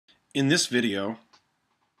In this video,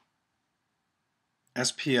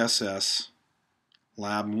 SPSS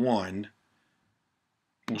Lab 1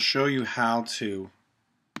 will show you how to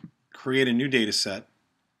create a new data set,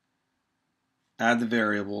 add the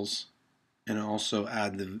variables, and also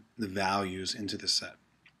add the values into the set.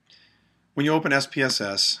 When you open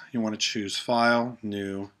SPSS, you want to choose File,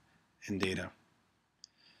 New, and Data.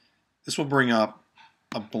 This will bring up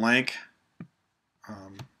a blank,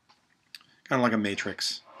 kind of like a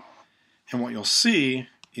matrix. And what you'll see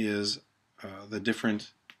is the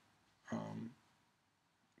different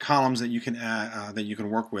columns that you can add, that you can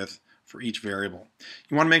work with for each variable.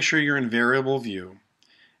 You want to make sure you're in variable view,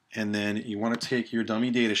 and then you want to take your dummy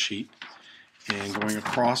data sheet and going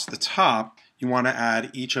across the top, you want to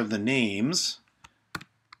add each of the names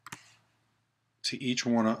to each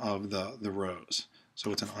one of the rows.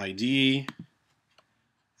 So it's an ID, and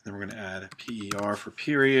then we're going to add PER for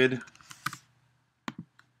period.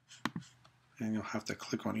 And you'll have to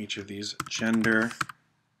click on each of these: gender,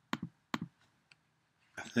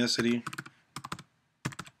 ethnicity,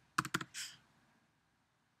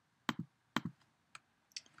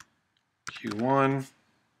 Q1,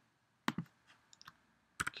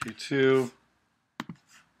 Q2,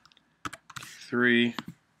 Q3,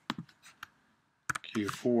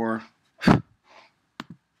 Q4,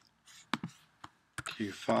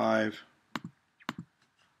 Q5,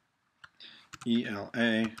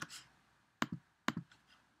 ELA,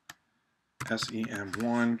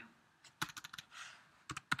 SEM1,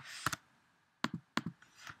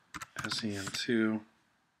 SEM2,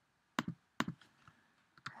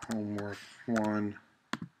 homework 1,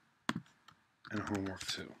 and homework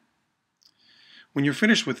 2. When you're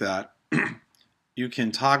finished with that, you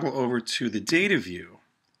can toggle over to the data view.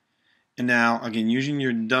 And now, again, using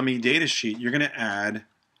your dummy data sheet, you're going to add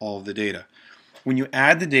all of the data. When you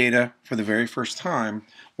add the data for the very first time,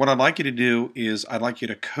 what I'd like you to do is I'd like you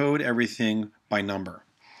to code everything by number.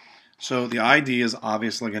 So the ID is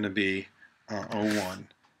obviously going to be 01.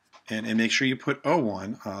 And make sure you put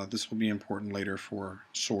 01. This will be important later for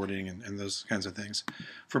sorting and those kinds of things.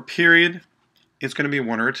 For period, it's going to be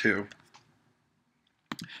 1 or 2.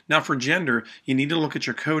 Now for gender, you need to look at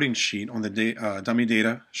your coding sheet on the dummy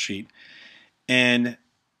data sheet, and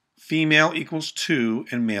female equals 2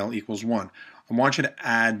 and male equals 1. I want you to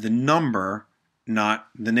add the number, not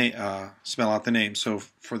the name. Spell out the name. So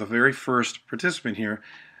for the very first participant here,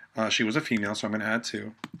 she was a female, so I'm going to add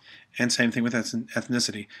 2. And same thing with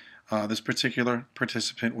ethnicity. This particular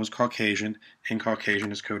participant was Caucasian, and Caucasian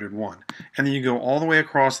is coded 1. And then you go all the way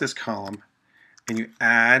across this column, and you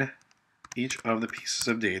add each of the pieces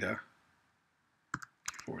of data.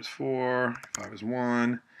 Q4 is 4, 5 is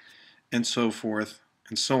 1, and so forth,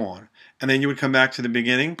 and so on. And then you would come back to the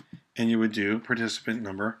beginning, and you would do participant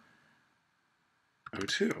number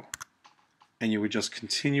 02. And you would just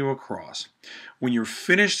continue across. When you're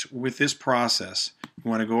finished with this process, you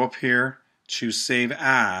want to go up here, choose Save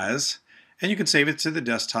As, and you can save it to the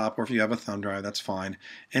desktop, or if you have a thumb drive, that's fine,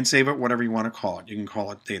 and save it whatever you want to call it. You can call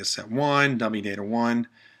it Dataset 1, Dummy Data 1,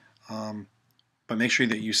 but make sure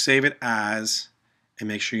that you save it as, and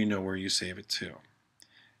make sure you know where you save it to.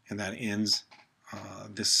 And that ends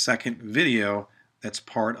this second video that's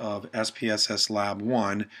part of SPSS Lab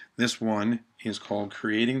 1. This one is called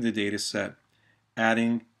Creating the Data Set,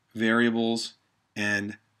 Adding Variables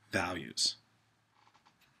and Values.